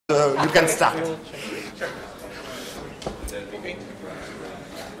You can start. Okay.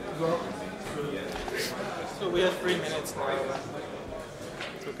 So we have 3 minutes now.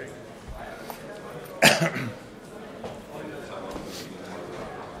 It's okay.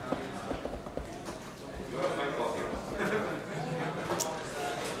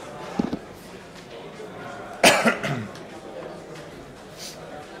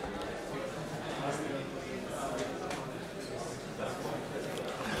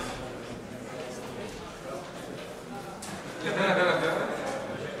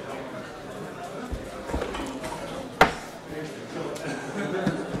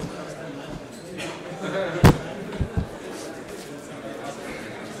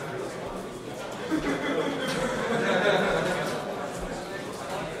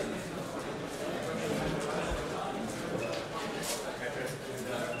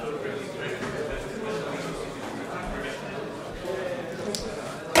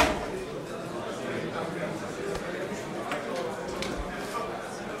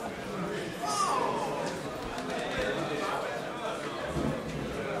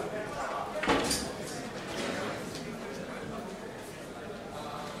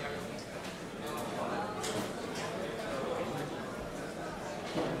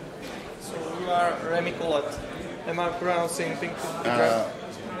 Remi Collet. Am I pronouncing things correct?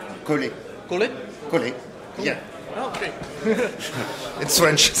 Collet. Collet? Collet. Yeah. Oh, okay. It's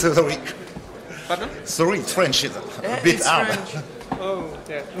French, sorry. Pardon? Sorry, it's French. It's a bit it's hard. French. Oh,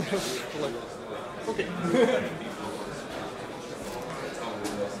 yeah. Collet. Okay.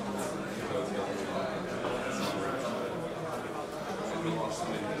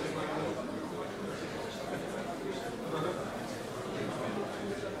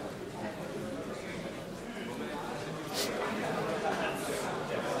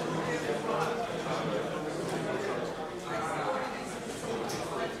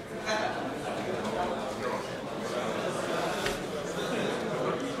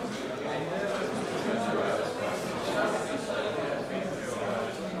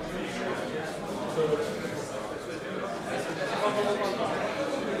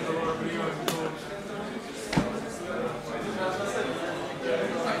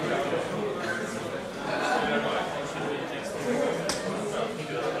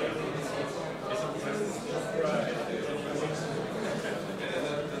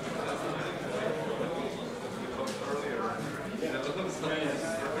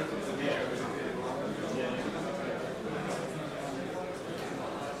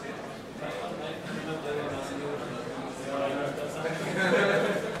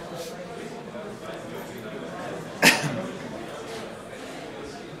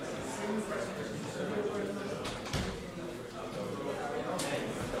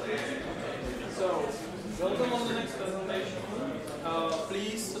 Welcome on the next presentation.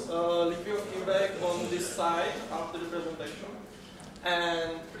 Please leave your feedback on this side after the presentation.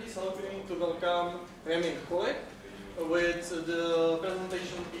 And please help me to welcome Remi Collet with the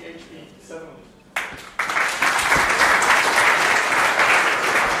presentation PHP 7.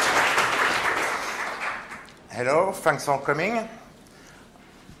 Hello, thanks for coming.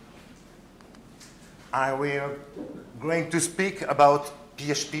 I will going to speak about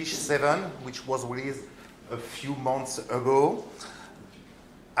PHP 7, which was released a few months ago.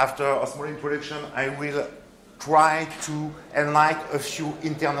 After a small introduction, I will try to enlighten a few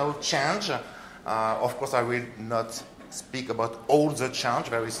internal changes. Of course, I will not speak about all the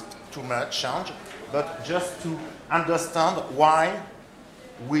change, there is too much change, but just to understand why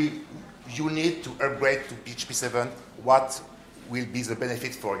you need to upgrade to PHP 7, what will be the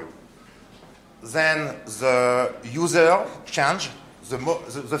benefit for you. Then the user change,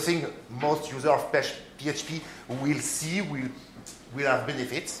 the thing most users of PHP will see will have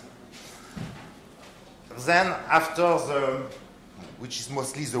benefits. Then after which is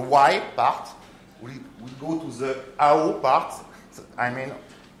mostly the why part, we go to the how part. I mean,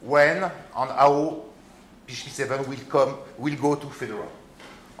 when and how PHP 7 will go to Fedora.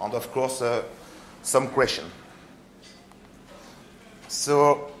 And of course, some question.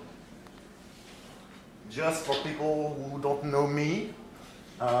 So, just for people who don't know me,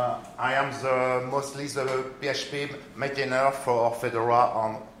 I am mostly the PHP maintainer for Fedora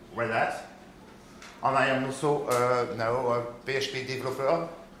and Red Hat. And I am also now a PHP developer,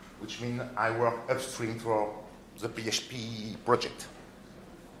 which means I work upstream for the PHP project.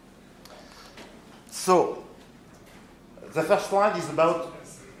 So, the first one is about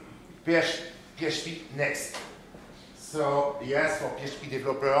PHP Next. So, yes, for PHP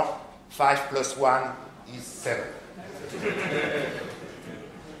developer, 5 plus 1 is 7.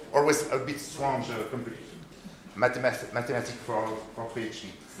 Always a bit strange computation. mathematics for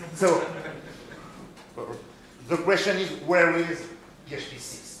PHP. So the question is, where is PHP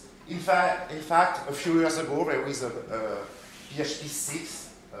 6? In fact, a few years ago, there was a PHP 6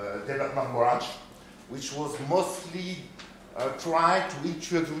 development branch, which was mostly trying to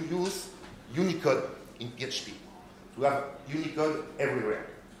introduce Unicode in PHP, to have Unicode everywhere.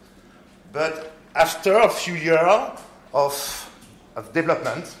 But after a few years of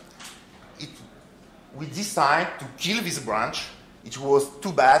development, we decided to kill this branch. It was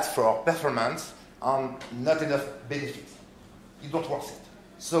too bad for performance and not enough benefit. It don't worth it.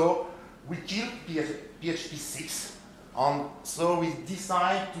 So we killed PHP 6, and so we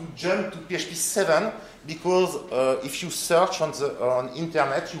decided to jump to PHP 7 because if you search on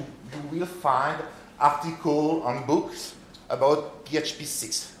internet, you will find articles and books about PHP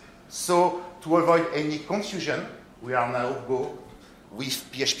 6. So to avoid any confusion, we are now go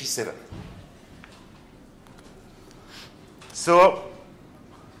with PHP 7. So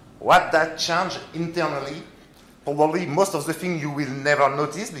what that changed internally, probably most of the things you will never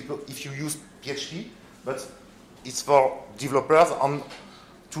notice because if you use PHP, but it's for developers and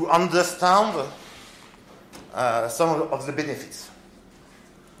to understand some of the benefits.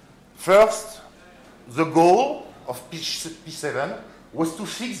 First, the goal of PHP 7 was to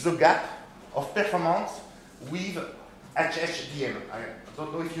fix the gap of performance with HHVM. I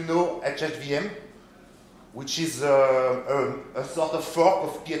don't know if you know HHVM, which is a sort of fork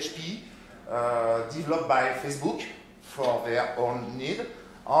of PHP developed by Facebook for their own need,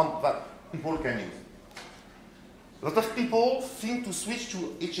 and that people can use. A lot of people think to switch to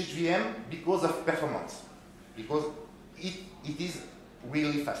HHVM because of performance, because it is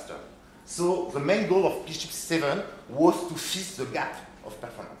really faster. So the main goal of PHP 7 was to fix the gap of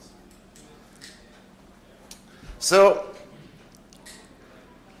performance. So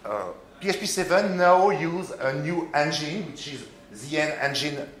PHP 7 now uses a new engine, which is the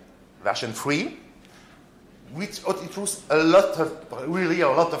engine version 3, which introduces really a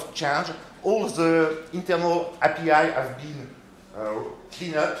lot of change. All the internal API have been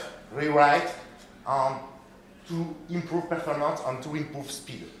cleaned up, rewrite, to improve performance and to improve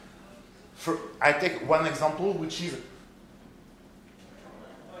speed. I take one example, which is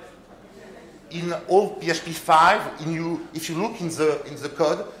in all PHP 5, if you look in the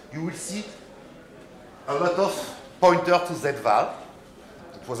code, you will see a lot of pointer to zval.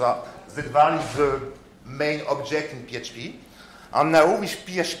 Zval is the main object in PHP. And now with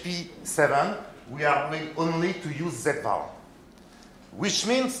PHP 7, we are going only to use zval, which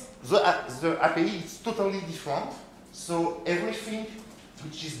means the API is totally different. So everything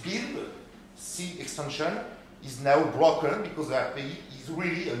which is built, C extension, is now broken because the API is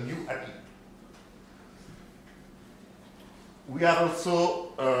really a new API. We have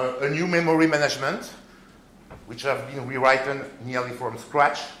also a new memory management, which have been rewritten nearly from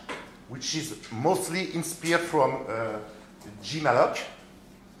scratch, which is mostly inspired from gmalloc.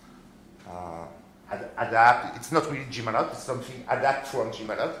 Adapt, it's not really gmalloc, it's something adapt from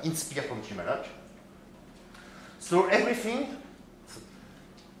gmalloc, inspired from gmalloc. So everything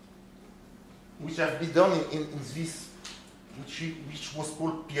which has been done in this, which was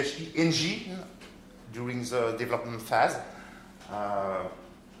called PHP engine during the development phase,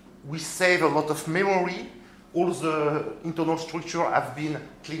 we save a lot of memory. All the internal structure have been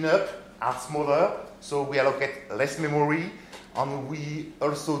cleaned up, are smaller, so we allocate less memory, and we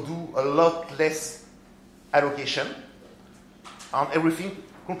also do a lot less allocation, and everything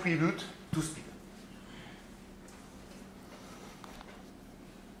contributes to speed.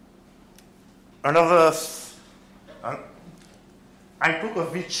 Another, I talk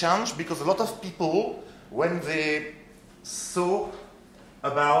of this change because a lot of people, when they saw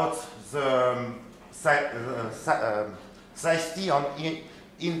about the safety on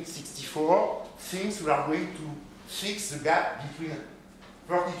in64, things we are going to fix the gap between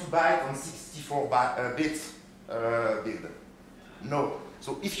 32 bytes and 64 bits build. No.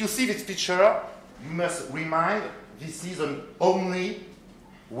 So if you see this feature, you must remind this is an only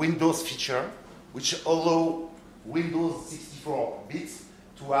Windows feature, which allows Windows 64 bits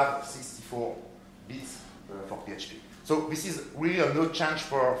to have 64 bits for PHP. So this is really a no change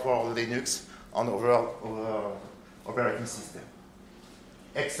for Linux on other operating system.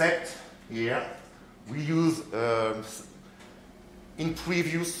 Except here, we use, in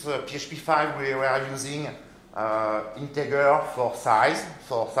previous PHP 5, we were using integer for size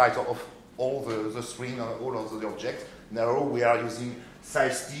of all the string and all of the objects. Now we are using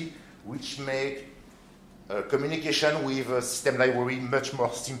size_t, which make communication with a system library much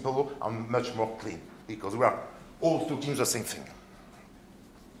more simple and much more clean, because we are all talking the same thing.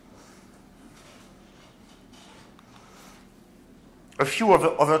 A few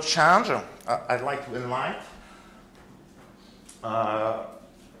other changes I'd like to enlighten.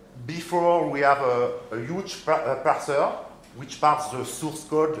 Before we have a huge parser which parses the source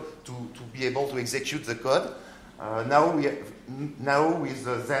code to be able to execute the code. Now with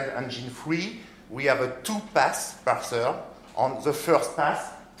the Zen Engine 3, we have a 2-pass parser. On the first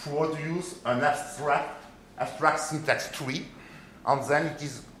pass, produce an abstract syntax tree, and then it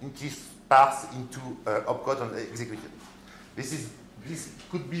is parsed into opcode and executed. This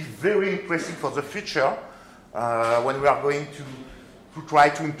could be very interesting for the future when we are going to try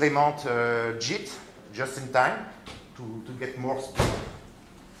to implement JIT just in time to get more speed.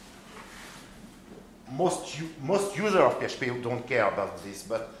 Most users of PHP don't care about this,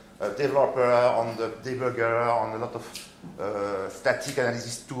 but a developer on the debugger, on a lot of static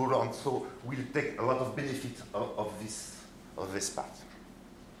analysis tool, and so will take a lot of benefit of this part.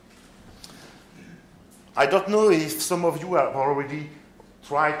 I don't know if some of you have already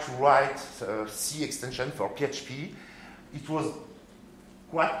tried to write C extension for PHP. It was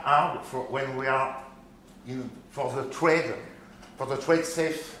quite hard when we are for the trade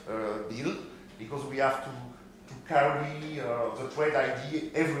safe build, because we have to carry the trade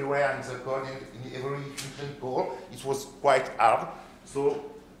ID everywhere in the code, in every function call. It was quite hard. So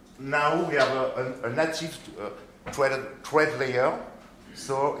now we have a native thread layer.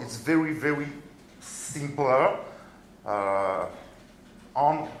 So it's very, very simpler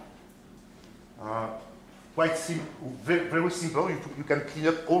quite very simple. You can clean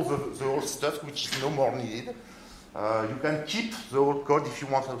up all the old stuff which is no more needed. You can keep the old code if you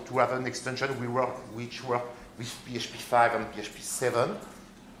want to have an extension which work with PHP 5 and PHP 7.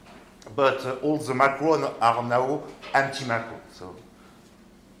 But all the macros are now anti-macro, so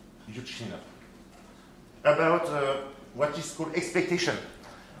huge cleanup. About what is called expectation.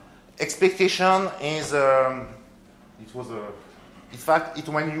 Expectation is in fact it's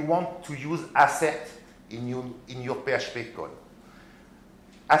when you want to use assert in your PHP code.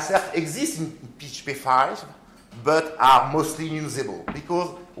 Assert exists in PHP 5, but are mostly unusable because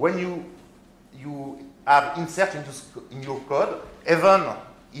when you have insert in your code, even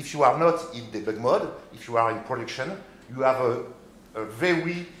if you are not in debug mode, if you are in production, you have a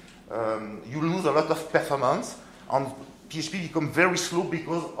very you lose a lot of performance, and PHP becomes very slow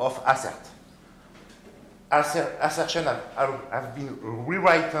because of assert. Assertion have been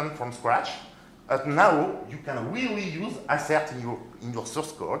rewritten from scratch, but now you can really use assert in your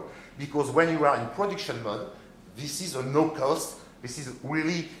source code, because when you are in production mode, this is a no cost. This is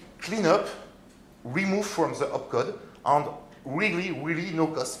really clean up, remove from the opcode, and really, really no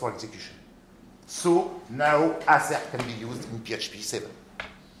cost for execution. So now assert can be used in PHP 7,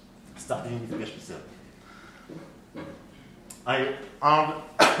 starting with PHP 7. I add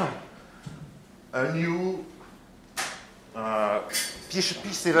a new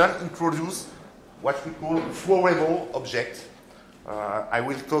PHP 7 introduce what we call flowable object. I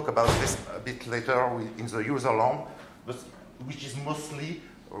will talk about this a bit later in the user land, but which is mostly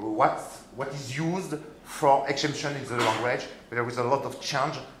what is used for exception in the language. There is a lot of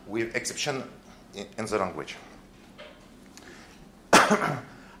change with exception in the language.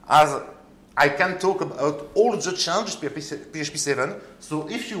 As I can talk about all the changes PHP 7, so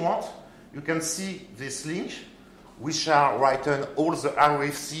if you want, you can see this link, which are written all the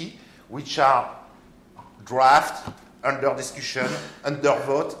RFC, which are draft, under discussion, under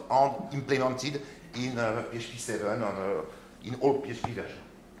vote, and implemented in PHP 7 and in all PHP versions.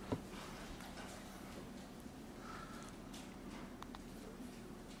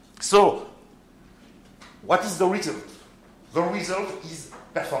 So, what is the result? The result is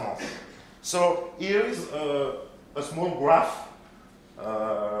performance. So here is a small graph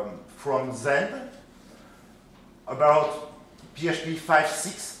from Zen about PHP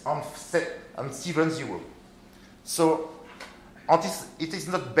 5.6 and 7.0. So it is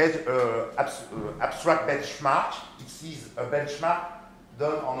not abstract benchmark. It is a benchmark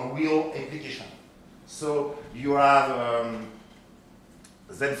done on a real application. So you have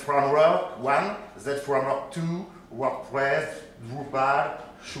Zen Framework 1, Zen Framework 2, WordPress, Drupal,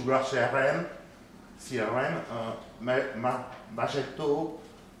 Sugar CRM, Magento,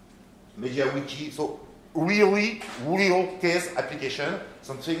 MediaWiki. So really real case application,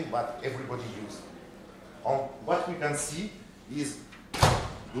 something that everybody uses. And what we can see is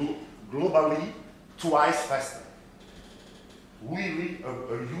globally twice faster. Really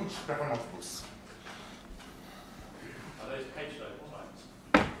a huge performance boost. Are those page load times?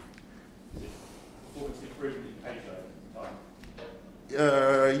 Is it performance improvement in page load time?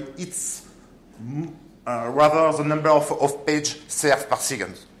 It's rather the number of pages served per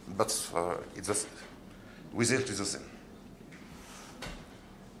second, but it's the result is the same.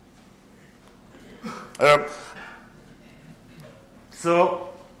 So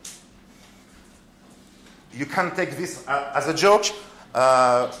you can take this as a joke,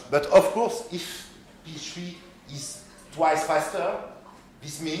 but of course, if PHP is twice faster,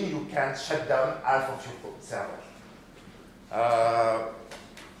 this means you can shut down half of your server.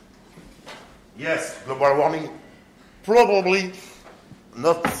 Yes, global warming, probably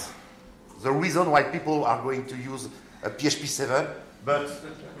not the reason why people are going to use a PHP 7, but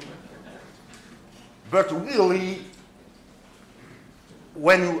really,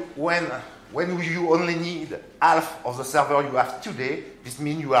 when you only need half of the server you have today, this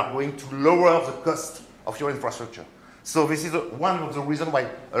means you are going to lower the cost of your infrastructure. So this is one of the reasons why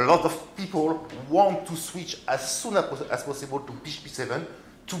a lot of people want to switch as soon as possible to PHP 7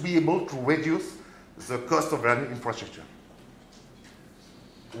 to be able to reduce the cost of their infrastructure.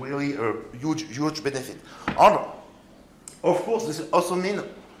 Really a huge benefit. And of course, this also means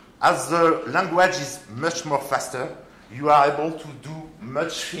as the language is much more faster, you are able to do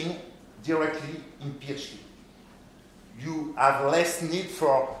much things directly in PHP. You have less need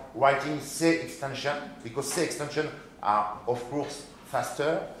for writing C extension, because C extension are, of course,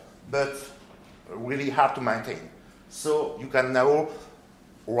 faster, but really hard to maintain. So you can now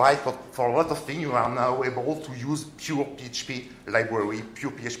write for a lot of things. You are now able to use pure PHP library,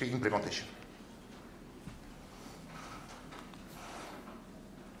 pure PHP implementation.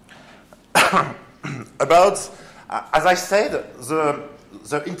 About, as I said,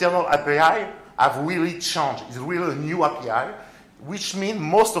 the internal API have really changed. It's really a new API, which means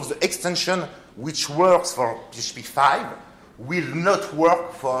most of the extension which works for PHP 5 will not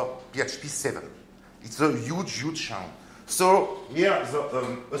work for PHP 7. It's a huge change. So here is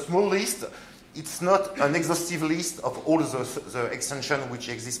a small list. It's not an exhaustive list of all the extensions which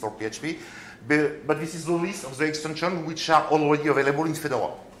exist for PHP, but this is the list of the extensions which are already available in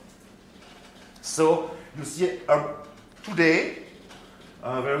Fedora. So you see today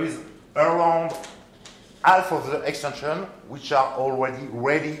there is around half of the extensions which are already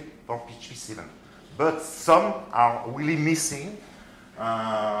ready for PHP 7. But some are really missing.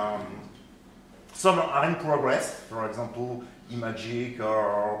 Some are in progress, for example, Imagic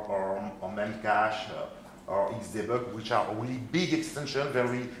or Memcache or Xdebug, which are really big extensions,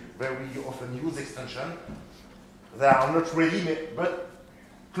 very often used extensions. They are not ready, but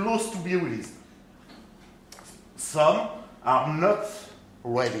close to be released. Some are not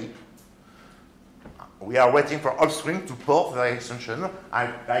ready. We are waiting for upstream to port the extension.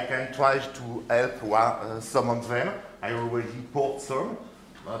 I can try to help some of them. I already port some,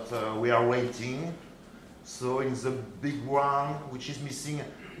 but we are waiting. So in the big one, which is missing,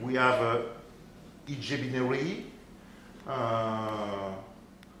 we have EJ binary,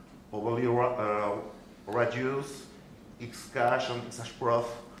 probably Radius, Xcache, and Xhashprof,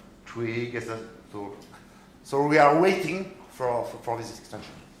 Twig, etc. So we are waiting for this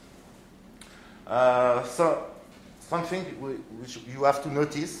extension. So something which you have to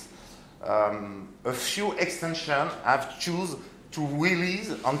notice, a few extensions have chosen to release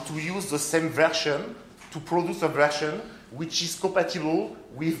and to use the same version to produce a version which is compatible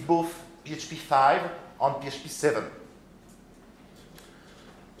with both PHP 5 and PHP 7.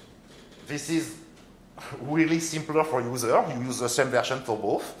 This is really simpler for users. You use the same version for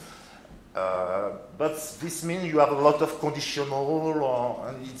both. But this means you have a lot of conditional,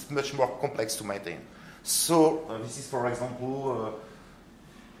 and it's much more complex to maintain. So this is, for example,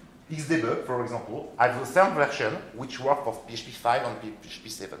 Xdebug, for example, has the same version which works for PHP 5 and PHP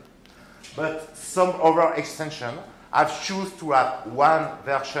 7. But some other extensions have chosen to have one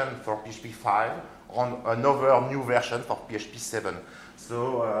version for PHP 5 and another new version for PHP 7.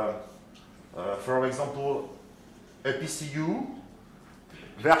 So, for example, APCU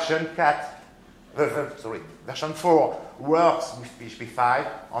version version 4 works with PHP 5,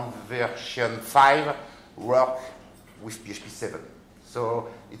 and version 5 works with PHP 7. So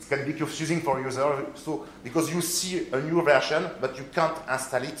it can be confusing for users. So because you see a new version, but you can't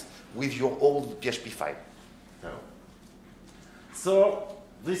install it with your old PHP 5. So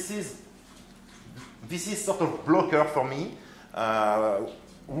this is sort of blocker for me.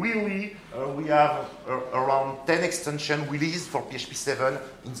 Really, we have around 10 extensions released for PHP 7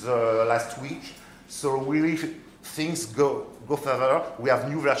 in the last week. So really, things go further. We have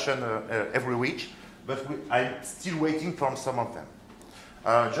new version every week, but I'm still waiting for some of them.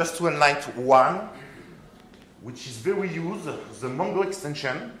 Just to enlighten one, which is very used, the Mongo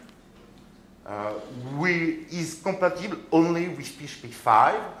extension is compatible only with PHP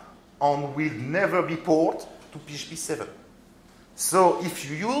 5 and will never be ported to PHP 7. So if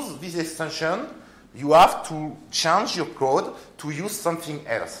you use this extension, you have to change your code to use something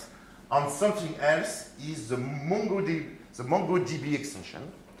else. And something else is the MongoDB extension,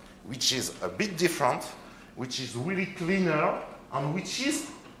 which is a bit different, which is really cleaner, and which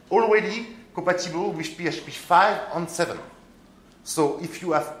is already compatible with PHP 5 and 7. So if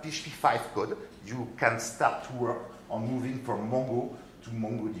you have PHP 5 code, you can start to work on moving from Mongo to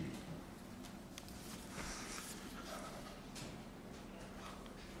MongoDB.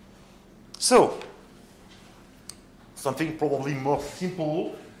 So, something probably more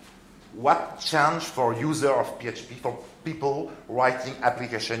simple. What changed for users of PHP, for people writing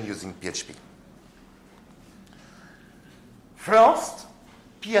application using PHP? First,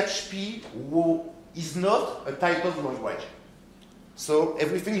 PHP is not a typed language. So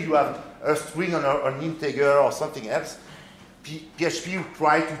everything you have a string or an integer or something else, PHP will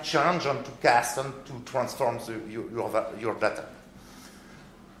try to change and to cast and to transform your data.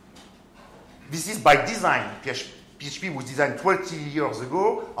 This is by design. PHP was designed 20 years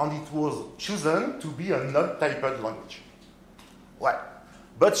ago, and it was chosen to be a non-typed language. Why?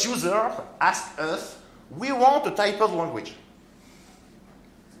 But users asked us, we want a typed language.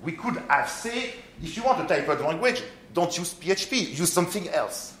 We could have said, if you want a typed language, don't use PHP, use something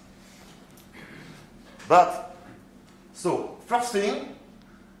else. But, so, first thing,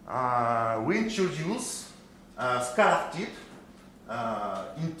 we introduce scalar type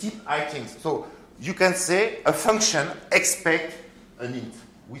in type items. So, you can say a function expect an int,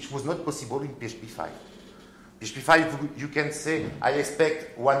 which was not possible in PHP 5. PHP 5, you can say, I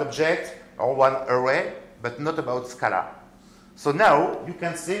expect one object or one array, but not about scalar. So now you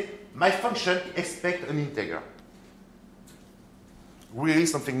can say, my function expect an integer. Really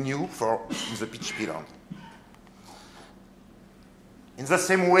something new for the PHP land. In the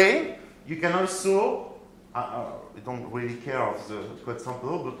same way, you can also, we don't really care of the code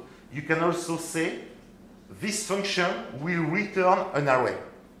sample, but you can also say, this function will return an array,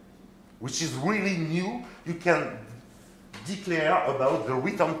 which is really new. You can declare about the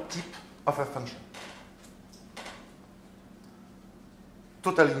return type of a function.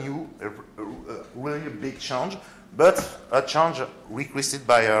 Totally new, really a big change, but a change requested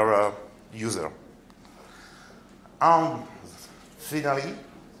by our user. And finally,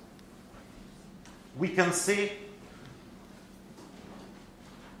 we can say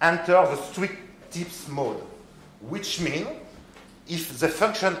enter the strict types mode, which means if the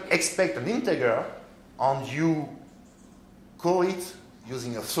function expects an integer and you call it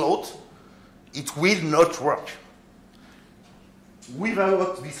using a float, it will not work.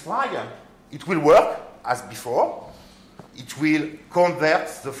 Without this flag, it will work as before. It will convert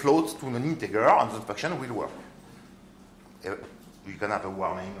the float to an integer and the function will work. You can have a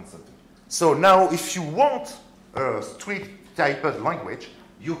warning and something. So now if you want a strict typed language,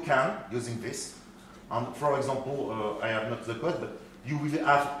 you can, using this. And for example, I have not the code, but you will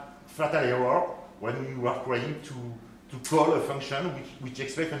have fatal error when you are trying to call a function which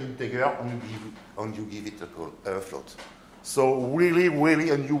expects an integer and you give it a float. So really, really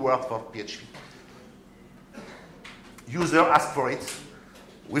a new word for PHP. User asked for it.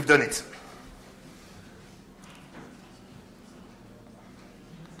 We've done it.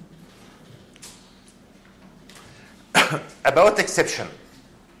 About exception.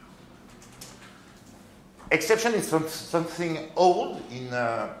 Exception is something old in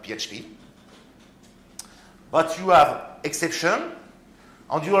PHP. But you have exception,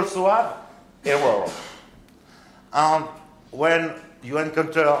 and you also have error. And when you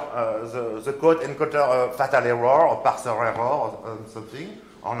encounter, the code encounter a fatal error, or parser error, or something,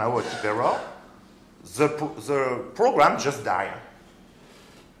 or now a type error, the program just dies.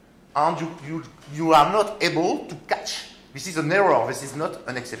 And you are not able to catch. This is an error, this is not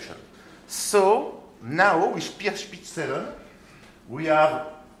an exception. So, now with PHP 7, we have,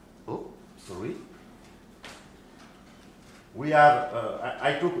 we have,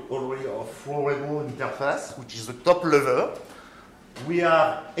 I talked already of flowable interface, which is the top level. We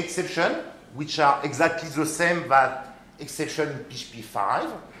have exception, which are exactly the same that exception in PHP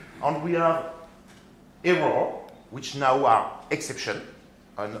 5. And we have error, which now are exception,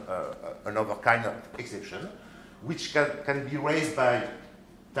 another kind of exception, which can be raised by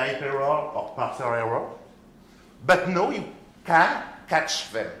type error or parser error. But now you can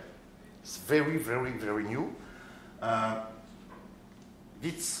catch them. It's very, very, very new.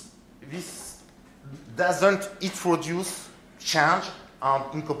 This doesn't introduce change and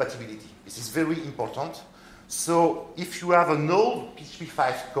incompatibility. This is very important. So if you have an old PHP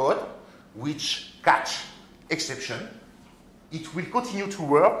 5 code which catch exception, it will continue to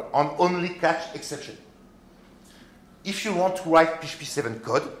work on only catch exception. If you want to write PHP 7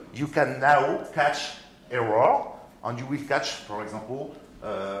 code, you can now catch error, and you will catch, for example,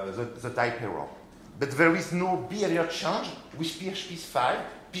 the type error. But there is no behavior change with PHP 5.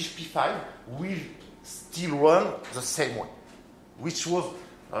 PHP 5 will still run the same way, which was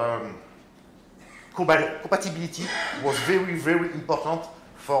compatibility was very, very important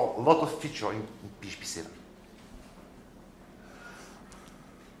for a lot of features in PHP 7.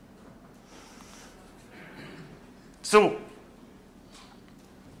 So,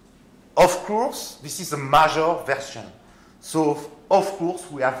 of course, this is a major version. So, of course,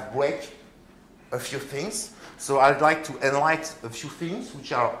 we have break a few things. So, I'd like to enlighten a few things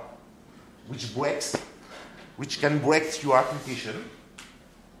which can break your application.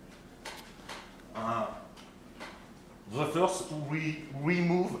 The first, we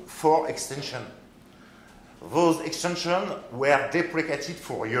remove 4 extensions. Those extensions were deprecated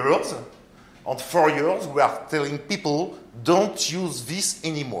for years. And for years, we are telling people, don't use this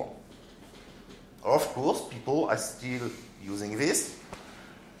anymore. Of course, people are still using this.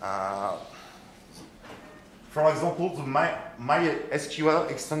 For example, the MySQL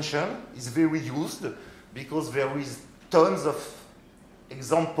extension is very used because there is tons of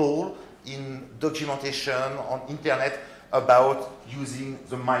examples in documentation on internet about using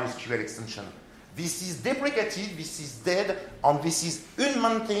the MySQL extension. This is deprecated, this is dead, and this is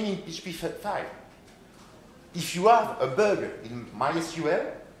unmaintained in PHP 5. If you have a bug in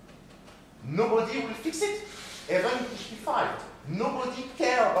MySQL, nobody will fix it, even in PHP 5. Nobody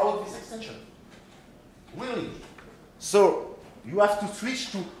cares about this extension. Really. So you have to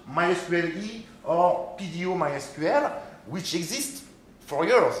switch to MySQL-E or PDO MySQL, which exists for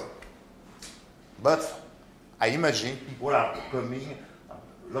years. But I imagine people are coming,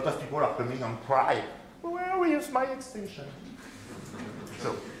 a lot of people are coming and cry, where is my extension?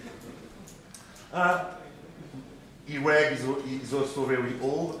 So, E-Reg is also very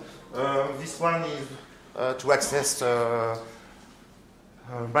old. This one is to access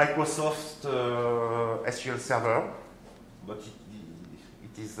Microsoft SQL Server, but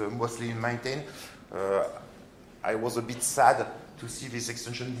it is mostly maintained. I was a bit sad to see this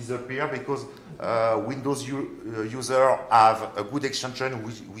extension disappear because Windows users have a good extension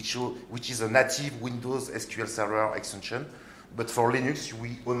which is a native Windows SQL Server extension, but for Linux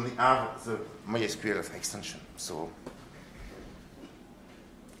we only have the MySQL extension. So,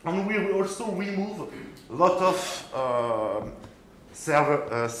 and we will also remove a lot of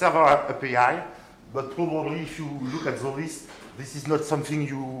server API, but probably if you look at the list, this is not something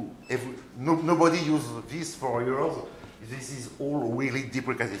nobody uses this for years. This is all really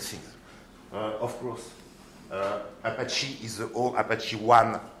deprecated things. Of course, Apache is the old Apache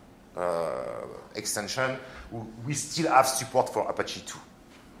 1 extension. We still have support for Apache 2.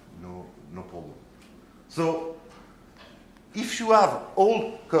 No problem. So, if you have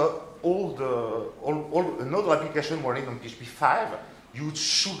another application running on PHP 5, you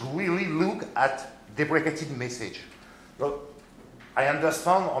should really look at deprecated message. But I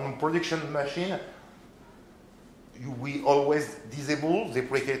understand on production machine, we always disable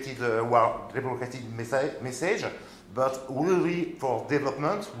deprecated message, but really for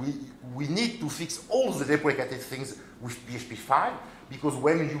development, we need to fix all the deprecated things with PHP 5, because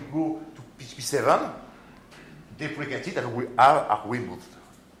when you go to PHP 7, deprecated are removed,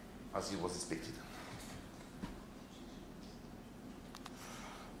 as it was expected.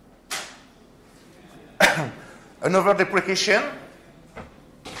 Another deprecation,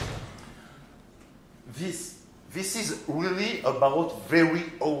 this is really about very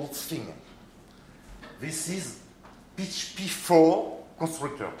old thing. This is PHP 4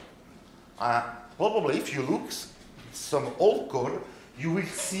 constructor. Probably if you look some old code, you will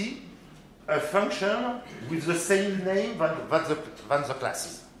see a function with the same name than the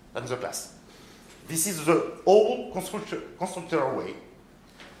class. This is the old constructor way.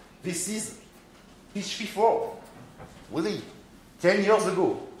 This is PHP 4, really, 10 years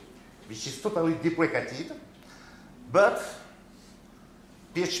ago, which is totally deprecated. But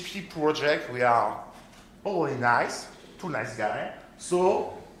PHP project, we are probably nice, too nice guy,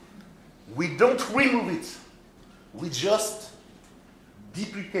 so we don't remove it. We just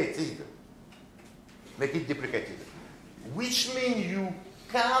deprecate it, make it deprecated, which means you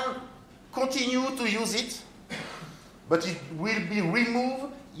can continue to use it, but it will be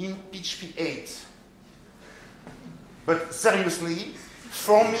removed in PHP 8. But seriously,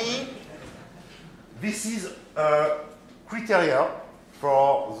 for me, this is a criteria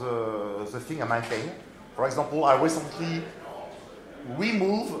for the thing I maintain. For example, I recently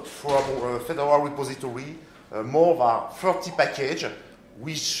removed from a Fedora repository more than 30 packages,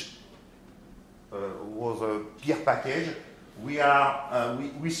 which was a peer package. We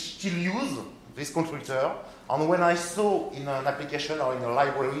still use, this constructor, and when I saw in an application or in a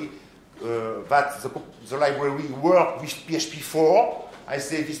library that the library worked with PHP 4, I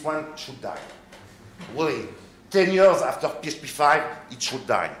say this one should die. Really, 10 years after PHP 5, it should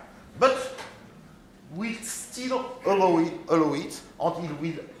die. But we still allow it until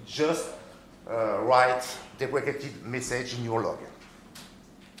we just write deprecated message in your log.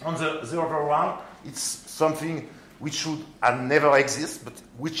 On the other one, it's something which should never exist, but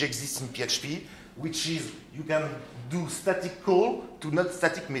which exists in PHP, which is you can do static call to not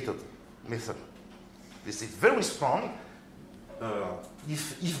static method. This is very strong.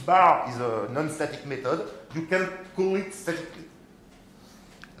 If bar is a non-static method, you can call it statically.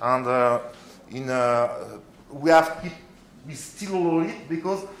 And we still allow it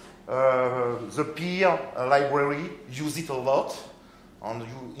because the peer library use it a lot. And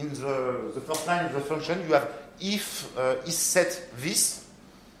in the first line of the function, you have if is set this,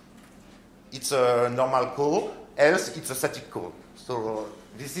 it's a normal call, else it's a static call. So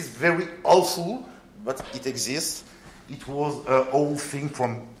this is very awful, but it exists. It was an old thing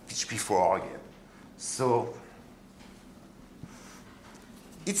from PHP 4 again. So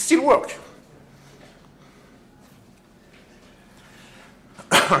it still works.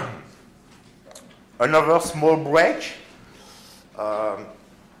 Another small break.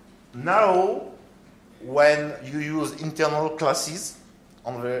 Now, when you use internal classes,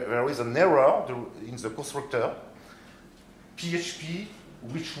 and there is an error in the constructor, PHP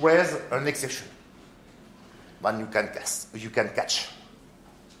which raise an exception. Then you can catch.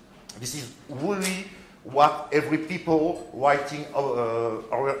 This is really what every people writing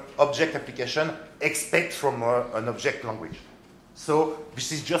our object application expect from an object language. So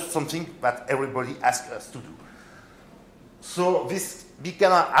this is just something that everybody asks us to do. So this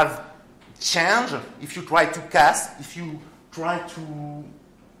can have change if you try to cast, if you try to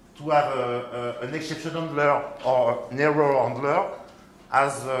have an exception handler or an error handler,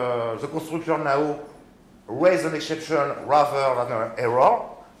 as the constructor now raise an exception rather than an error,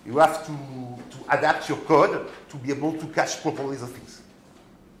 you have to adapt your code to be able to catch properly the things.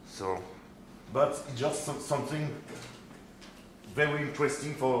 So, but it's just something very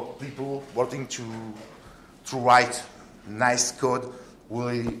interesting for people wanting to write nice code,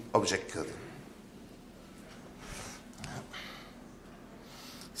 really object code.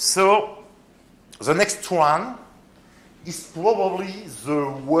 So the next one is probably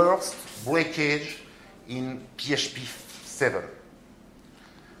the worst breakage in PHP 7.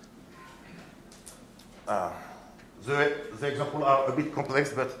 The examples are a bit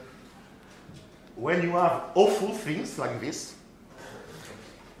complex, but when you have awful things like this,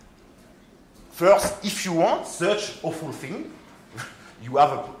 first, if you want such awful thing, you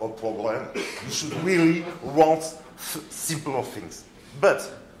have a problem. You should really want simpler things.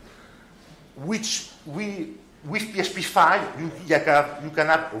 But with PHP 5, you can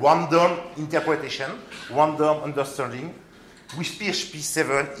have random interpretation, random understanding. With PHP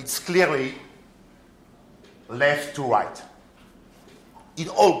 7, it's clearly left to right in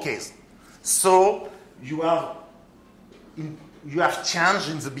all cases. So you have change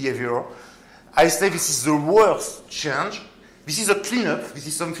in the behavior. I say this is the worst change. This is a cleanup. This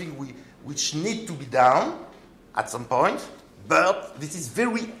is something which need to be done at some point, but this is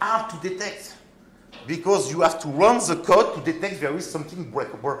very hard to detect because you have to run the code to detect there is something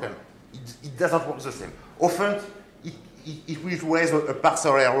broken. It doesn't work the same. Often it will raise a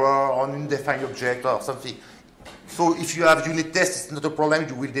parser error on an undefined object or something. So if you have unit tests, it's not a problem.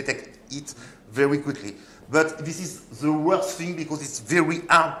 You will detect it very quickly. But this is the worst thing because it's very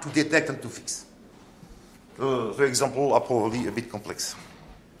hard to detect and to fix. The examples are probably a bit complex.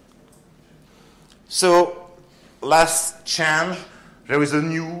 So, last change, there is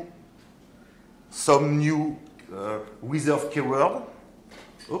some new reserved keyword.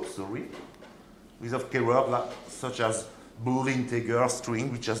 Oops, sorry. Reserved keyword such as Boolean integer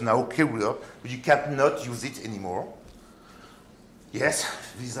string, which is now keyword, but you cannot use it anymore. Yes,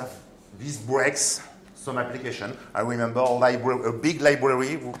 this breaks some application. I remember a big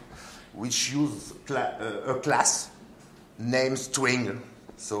library which used a class named string,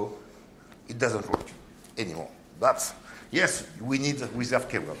 so it doesn't work anymore. But yes, we need reserved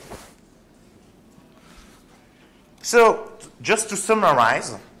keyword. So just to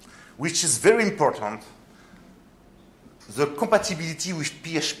summarize, which is very important, the compatibility with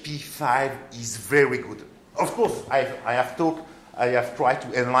PHP 5 is very good. Of course, I have tried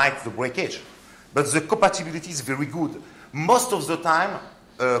to enlighten the breakage, but the compatibility is very good. Most of the time,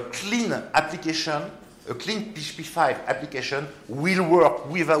 a clean application, a clean PHP 5 application will work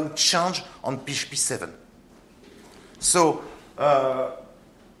without change on PHP 7. So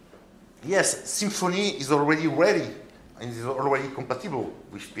yes, Symfony is already ready and is already compatible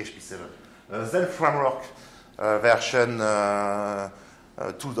with PHP 7. Then framework version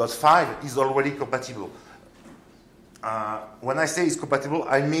 2.5 is already compatible. When I say it's compatible,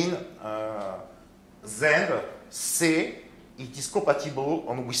 I mean Zen say it is compatible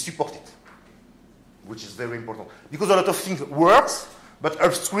and we support it, which is very important. Because a lot of things works, but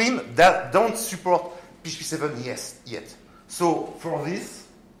upstream that don't support PHP 7 yet. So for this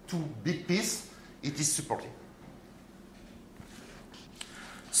two big piece, it is supported.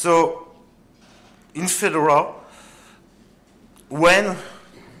 So in Fedora, when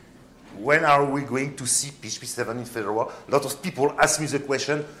are we going to see PHP 7 in Fedora? A lot of people ask me the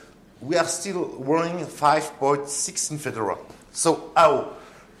question, we are still running 5.6 in Fedora. So how?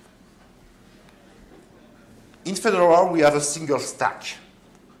 In Fedora, we have a single stack,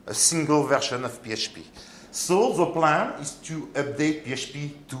 a single version of PHP. So the plan is to update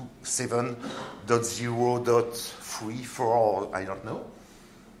PHP to 7.0.3, 4, I don't know,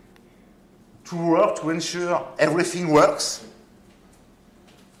 to ensure everything works.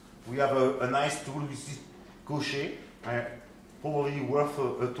 We have a nice tool, this is Collet. Probably worth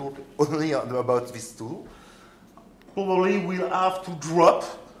a talk only about this tool. Probably we'll have to drop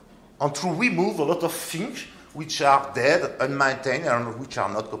and to remove a lot of things which are dead, unmaintained, and which are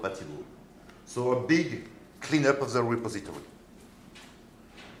not compatible. So a big cleanup of the repository.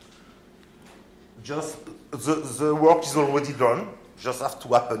 Just the work is already done, just have to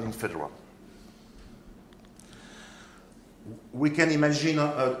happen in Fedora. We can imagine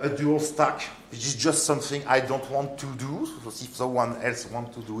a dual stack, which is just something I don't want to do. So if someone else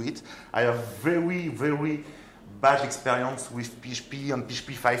wants to do it, I have very, very bad experience with PHP and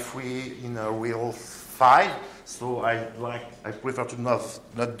PHP 5.3 in a real 5. So I prefer to not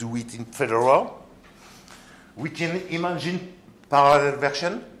do it in Fedora. We can imagine parallel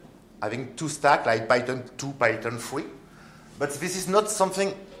version, having two stacks like Python 2, Python 3. But this is not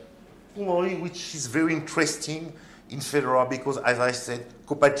something probably which is very interesting in Fedora because, as I said,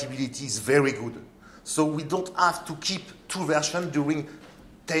 compatibility is very good. So we don't have to keep two versions during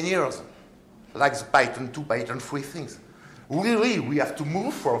 10 years, like the Python 2, Python 3 things. Really, we have to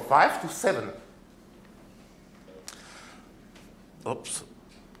move from 5 to 7. Oops.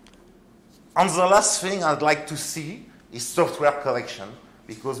 And the last thing I'd like to see is software collection,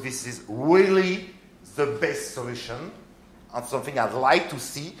 because this is really the best solution and something I'd like to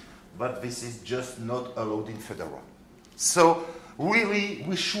see, but this is just not allowed in Fedora. So really,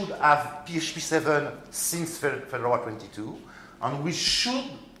 we should have PHP 7 since Fedora 22, and we should,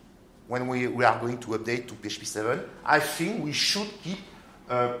 when we are going to update to PHP 7, I think we should keep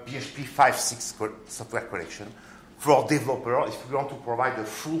PHP 5.6 software collection for developer. If we want to provide a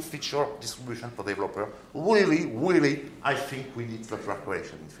full feature distribution for developer, really, I think we need software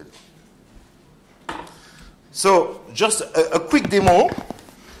collection in Fedora. So just a quick demo,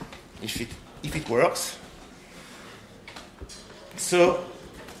 if it works. So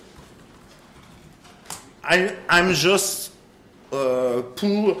I'm just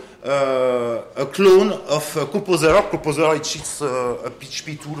pull a clone of Composer. Composer is a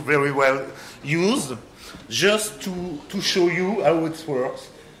PHP tool very well used, just to show you how it works.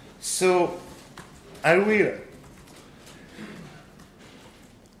 So I'm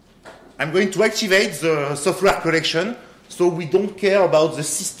going to activate the software collection, so we don't care about the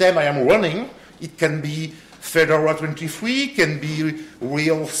system I am running. It can be Fedora 23, can be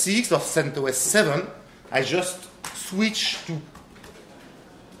Real 6 or CentOS 7. I just switch to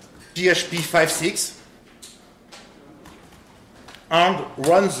PHP 5.6 and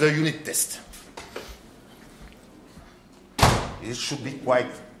run the unit test. It should be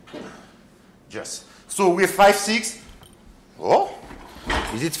quite just. So with 5.6, oh,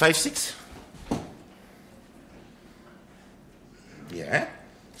 is it 5.6? Yeah.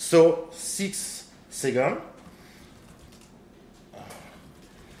 So 6 seconds.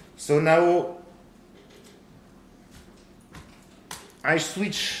 So now I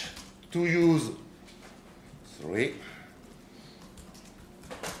switch to use,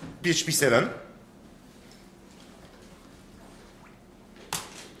 PHP 7.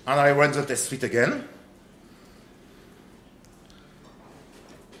 And I run the test suite again.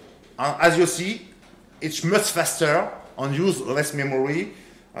 And as you see, it's much faster and use less memory.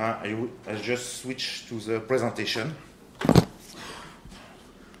 I just switch to the presentation.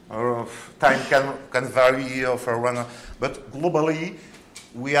 Time can vary for one, but globally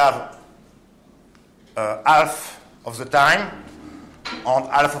we have half of the time and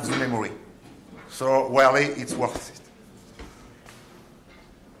half of the memory. So really, it's worth it.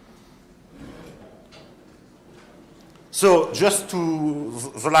 So just to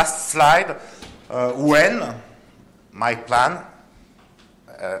the last slide, when my plan,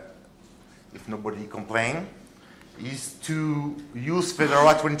 if nobody complains, is to use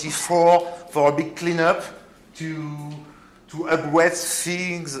Fedora 24 for a big cleanup to upgrade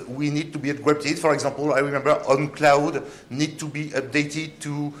things we need to be upgraded. For example, I remember on cloud need to be updated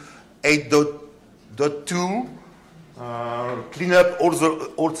to 8.2, clean up all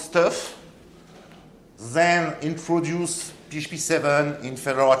the old stuff, then introduce PHP 7 in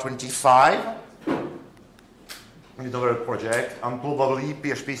Fedora 25 in another project, and probably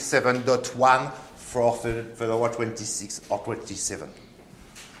PHP 7.1 for Fedora 26 or 27.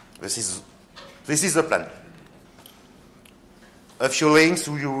 This is the plan. A few links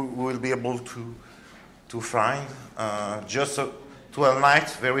you will be able to find. Just to highlight,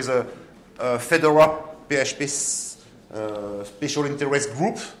 there is a Fedora PHP special interest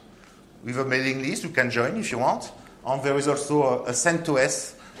group with a mailing list. You can join if you want. And there is also a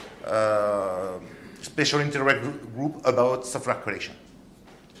CentOS special interest group about software collection.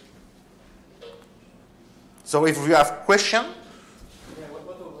 So if you have questions. Yeah, what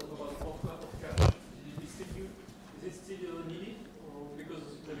about cache? Is it still needed? Or because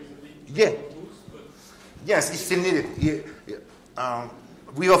there is a big boost? But Yes, it's still needed.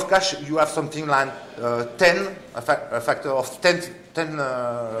 With of cache, you have something like 10, a factor of 10.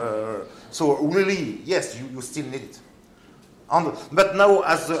 So really, yes, you still need it. But now,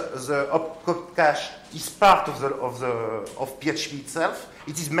 as the opcode cache is part of PHP itself,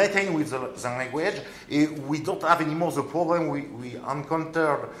 it is maintained with the language. We don't have anymore the problem we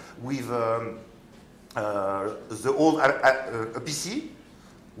encountered with the old PC,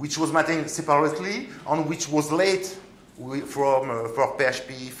 which was maintained separately and which was late for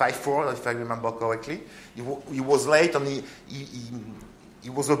PHP 5.4, if I remember correctly. He was late and he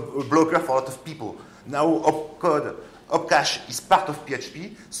was a blocker for a lot of people. Now opcache is part of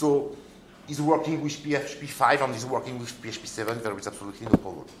PHP, so it's working with PHP 5 and is working with PHP 7. There is absolutely no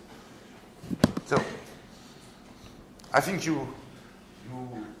problem. So I think you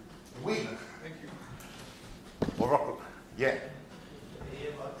win. thank you. Over. Yeah. I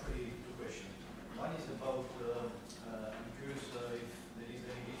have actually two questions. One is about I'm curious if there is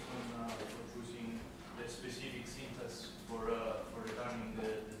any reason for choosing the specific syntax for returning the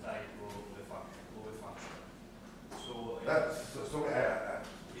type of a function. So,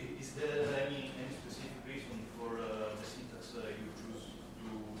 is there any specific reason for the syntax you choose to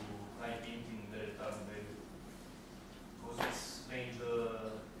type in the return value? Because it's strange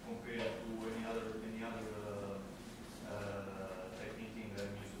compared to any other type hinting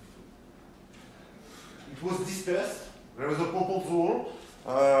I'm used to. It was discussed. There was a proposal.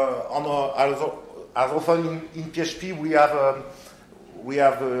 As often in PHP, we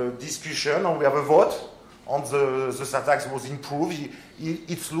have a discussion and we have a vote. And the syntax was improved.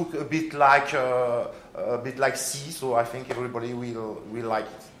 It looked a bit like C. So I think everybody will like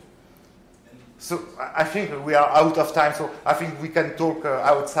it. So I think we are out of time. So I think we can talk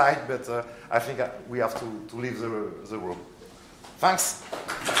outside, but I think we have to leave the room. Thanks.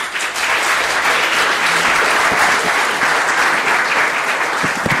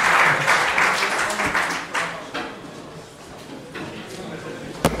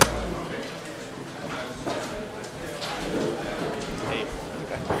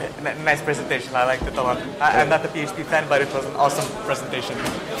 Nice presentation. I liked it a lot. I'm not a PHP fan, but it was an awesome presentation.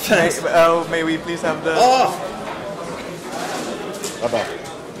 Thanks. May we please have the... No,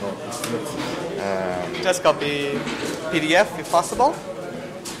 it's not. Just copy PDF if possible.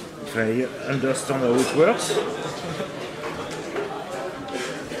 If I understand how it works.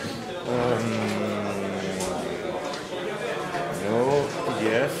 No,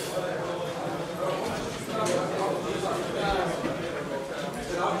 PDF.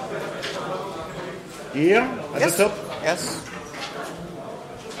 Here, at the top? Yes.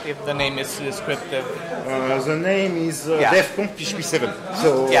 If the name is descriptive. The name is devconf PHP 7.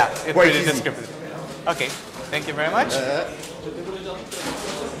 So Yeah, it's quite pretty easy. descriptive. Okay, thank you very much.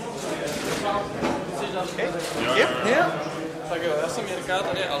 Okay. Yeah. Tak jo, já jsem Jirka,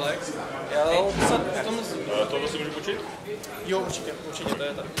 tady je Alex. Já psat v tom... Tohle si můžu počít? Jo, určitě, to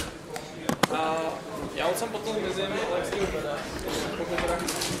je tak. A já jsem potom mezi nimi Alex Ubera. Pokud teda...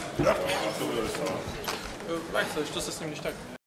 Tak chceš, to se s ním když tak...